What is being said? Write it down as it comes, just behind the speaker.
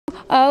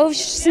Oh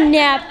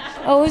snap,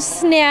 oh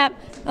snap,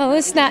 oh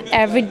snap.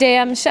 Every day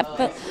I'm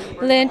shuffling.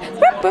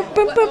 Boop, boop,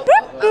 boop, boop,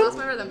 boop, boop.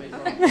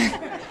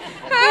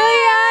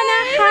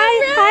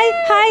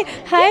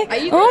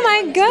 Hi. Oh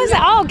my goodness.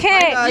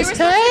 Okay.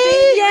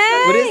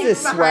 Hey. What is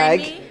this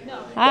swag?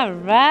 All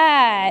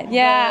right.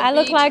 Yeah, I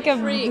look like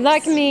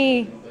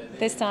me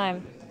this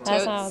time.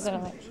 That's how I was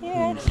gonna like.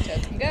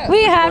 Yeah.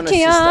 We have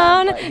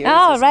Chehon.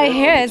 Oh, right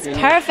here. It's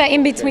perfect.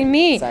 In between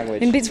me.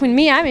 In between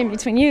me. I'm in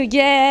between you.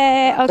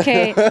 Yeah.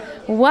 Okay.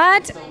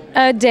 What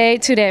a day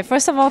today.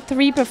 First of all,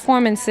 3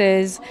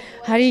 performances.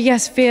 How do you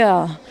guys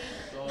feel?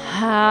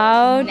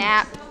 How?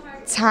 Nap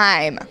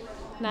time.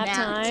 Nap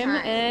time.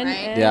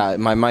 And yeah,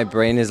 my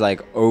brain is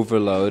like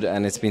overload,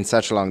 and it's been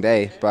such a long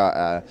day. But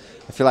I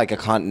feel like I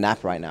can't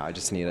nap right now. I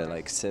just need to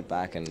like sit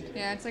back and.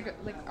 Yeah, it's like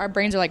our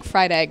brains are like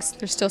fried eggs.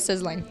 They're still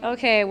sizzling.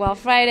 Okay, well,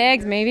 fried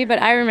eggs maybe,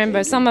 but I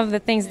remember some of the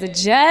things the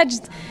judge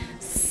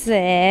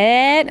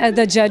said.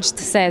 The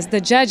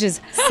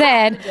judges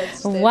said.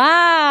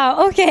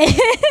 Wow. Okay.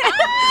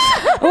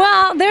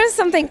 Well, there's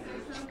something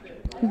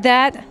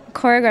that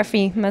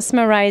choreography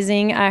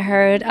mesmerizing. I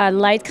heard a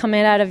light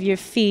coming out of your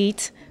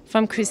feet.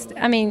 From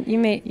I mean,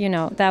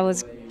 that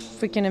was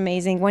freaking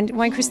amazing.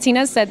 When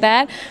Christina said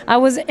that, I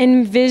was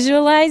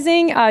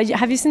visualizing.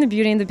 Have you seen the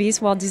Beauty and the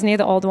Beast, Walt Disney,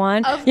 the old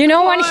one? Of you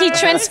know course. When he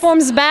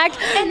transforms back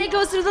and it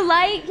goes through the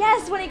light.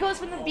 Yes, when it goes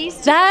from the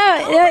beast.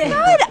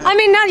 I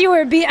mean, not you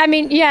were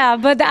yeah,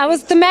 but that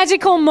was the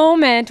magical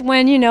moment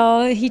when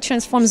he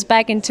transforms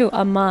back into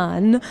a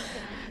man.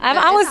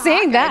 I was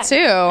saying that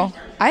too.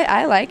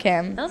 I like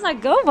him. I was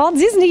like, go Walt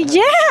Disney,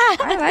 yeah.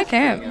 I like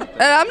him.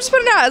 I'm just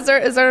putting it out.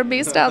 Is there a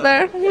beast out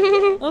there?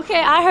 Okay,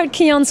 I heard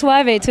Chehon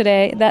Suave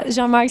today. That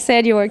Jean-Marc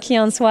said you were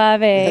Chehon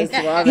Suave.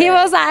 He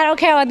was like, I don't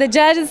care what the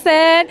judges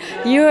said.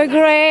 You were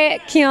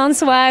great, Chehon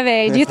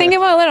Suave. Do you think it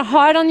was a little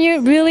hard on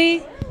you,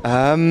 really?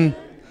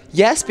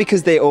 Yes,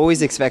 because they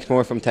always expect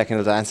more from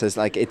technical dancers.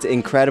 Like, it's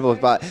incredible,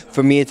 but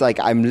for me, it's like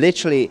I'm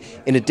literally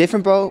in a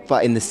different boat,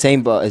 but in the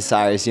same boat as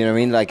Cyrus. You know what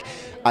I mean? Like,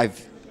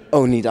 I've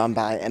only done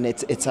ballet, and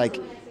it's like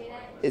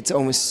it's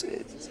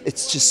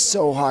just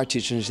so hard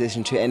to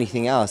transition to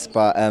anything else.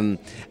 But and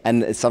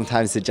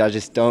sometimes the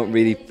judges don't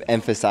really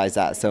emphasize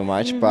that so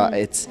much. But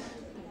it's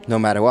no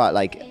matter what.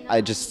 Like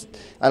I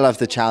love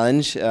the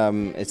challenge.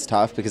 It's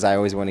tough because I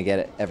always want to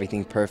get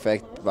everything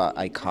perfect, but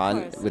I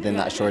can't within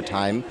that short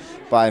time.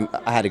 But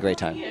I had a great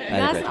time.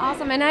 That's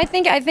awesome, and I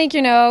think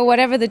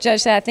whatever the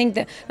judge said, I think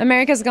that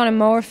America's gonna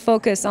more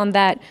focus on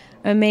that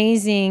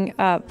amazing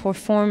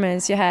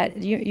performance you had.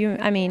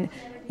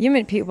 You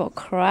made people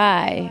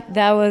cry.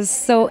 That was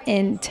so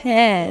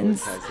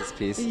intense. This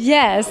piece.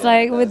 Yes,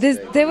 like with this,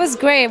 that was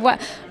great.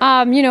 What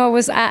it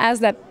was. I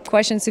asked that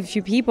question to a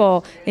few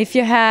people. If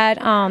you had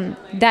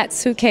that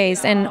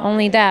suitcase and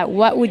only that,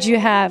 what would you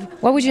have?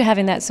 What would you have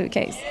in that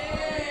suitcase?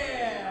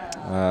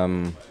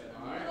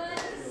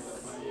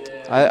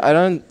 I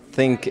don't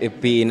think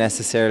it'd be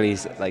necessarily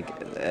like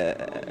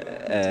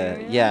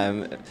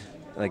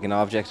like an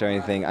object or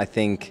anything. I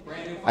think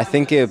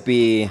it would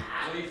be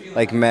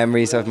like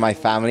memories of my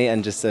family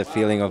and just a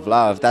feeling of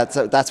love.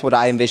 That's what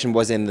I envisioned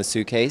was in the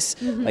suitcase.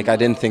 Like, I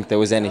didn't think there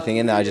was anything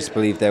in there. I just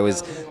believed there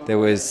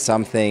was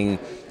something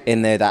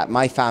in there that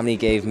my family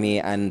gave me,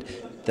 and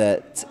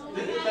that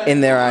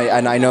in there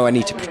I know I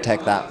need to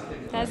protect that.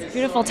 That's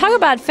beautiful. Talk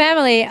about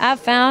family. I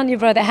found your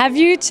brother. Have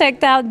you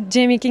checked out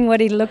Jamie King, what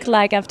he looked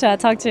like after I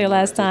talked to you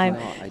last time?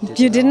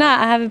 You did not.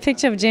 I have a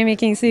picture of Jamie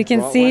King so you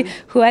can see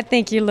who I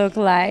think you look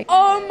like.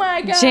 Oh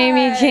my God.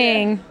 Jamie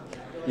King.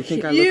 You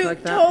think I look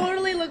like that? You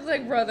totally look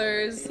like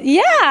brothers.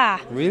 Yeah.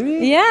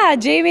 Really? Yeah,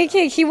 Jamie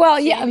King.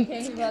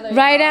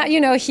 Right out.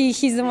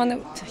 He's the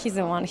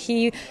one.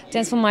 He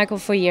danced for Michael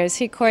for years.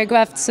 He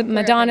choreographed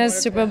Madonna's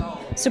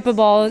Super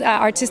Bowl,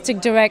 artistic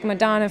direct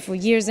Madonna for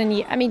years and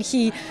years. I mean,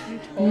 he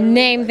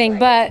named things,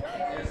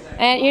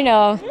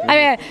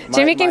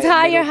 Jamie King's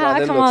higher.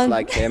 Come on. Looks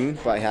like him,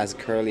 but he has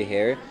curly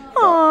hair.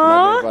 Aww.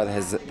 My little brother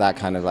has that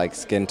kind of like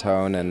skin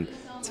tone, and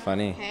it's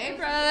funny. Hey,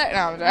 brother. No,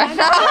 I'm joking.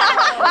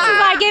 She's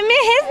like, give me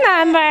his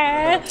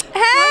number.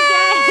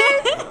 Hey.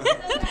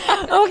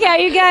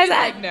 Okay, you guys.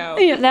 Like,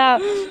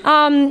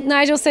 no.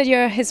 Nigel said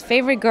you're his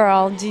favorite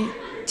girl.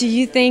 Do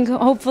you think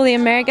hopefully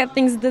America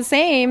thinks the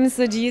same?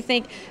 So do you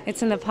think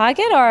it's in the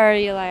pocket, or are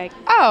you like?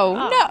 Oh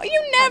no,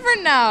 you never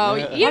know.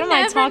 What am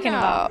I talking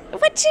about?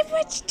 What you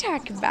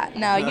talking about?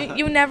 No,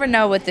 you never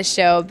know with the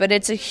show, but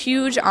it's a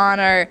huge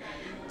honor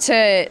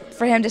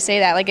for him to say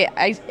that. Like,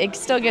 it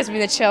still gives me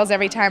the chills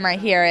every time I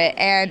hear it,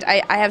 and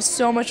I have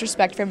so much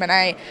respect for him, and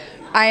I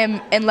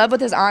am in love with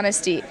his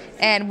honesty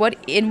and what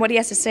he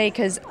has to say,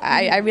 because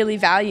I really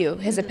value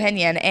his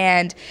opinion,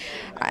 and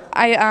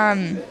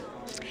I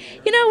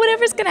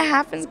whatever's gonna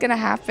happen is gonna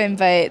happen,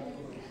 but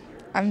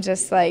I'm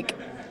just like,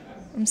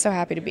 I'm so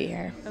happy to be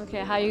here. Okay,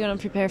 how are you gonna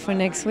prepare for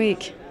next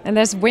week? And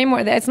there's way more.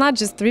 It's not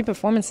just 3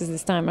 performances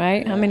this time,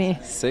 right? How many?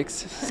 6,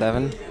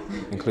 7,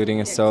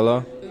 including a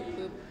solo.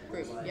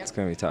 It's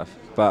gonna be tough,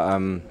 but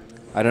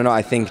I don't know.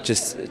 I think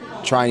just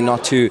trying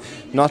not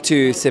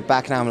to sit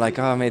back now. I'm like,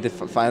 oh, maybe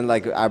find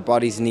like our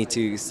bodies need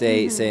to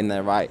stay in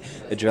the right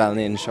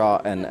adrenaline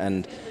shot,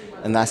 and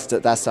that's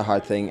the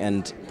hard thing.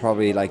 And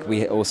probably like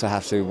we also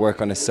have to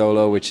work on a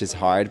solo, which is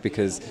hard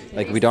because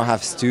like we don't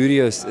have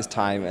studios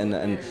time,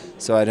 and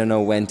so I don't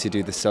know when to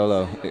do the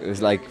solo. It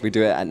was like we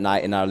do it at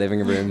night in our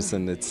living rooms,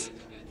 and it's.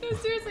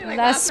 Seriously, like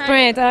Last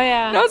sprint. Oh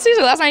yeah. No,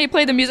 seriously. Last night he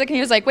played the music and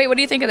he was like, "Wait, what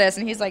do you think of this?"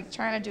 And he's like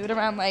trying to do it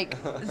around like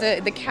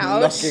the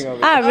couch.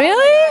 Ah,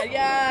 really?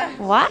 Yeah.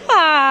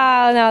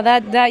 Wow. No,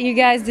 that you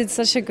guys did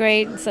such a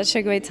great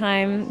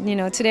time. You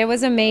know, today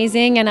was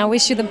amazing, and I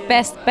wish you the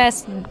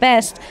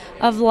best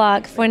of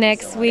luck for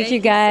next week, you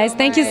guys.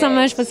 Thank you so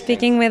much for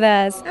speaking with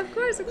us. Of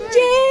course.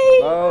 Yay!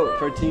 Vote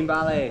for Team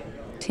Ballet.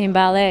 Team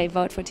Ballet.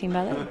 Vote for Team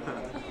Ballet.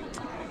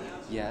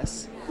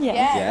 Yes.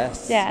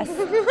 Yes. Yes. Yes.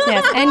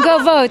 Yes. And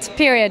go vote,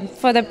 period,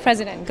 for the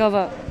president. Go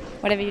vote.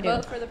 Whatever you do.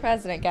 Vote for the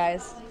president,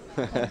 guys.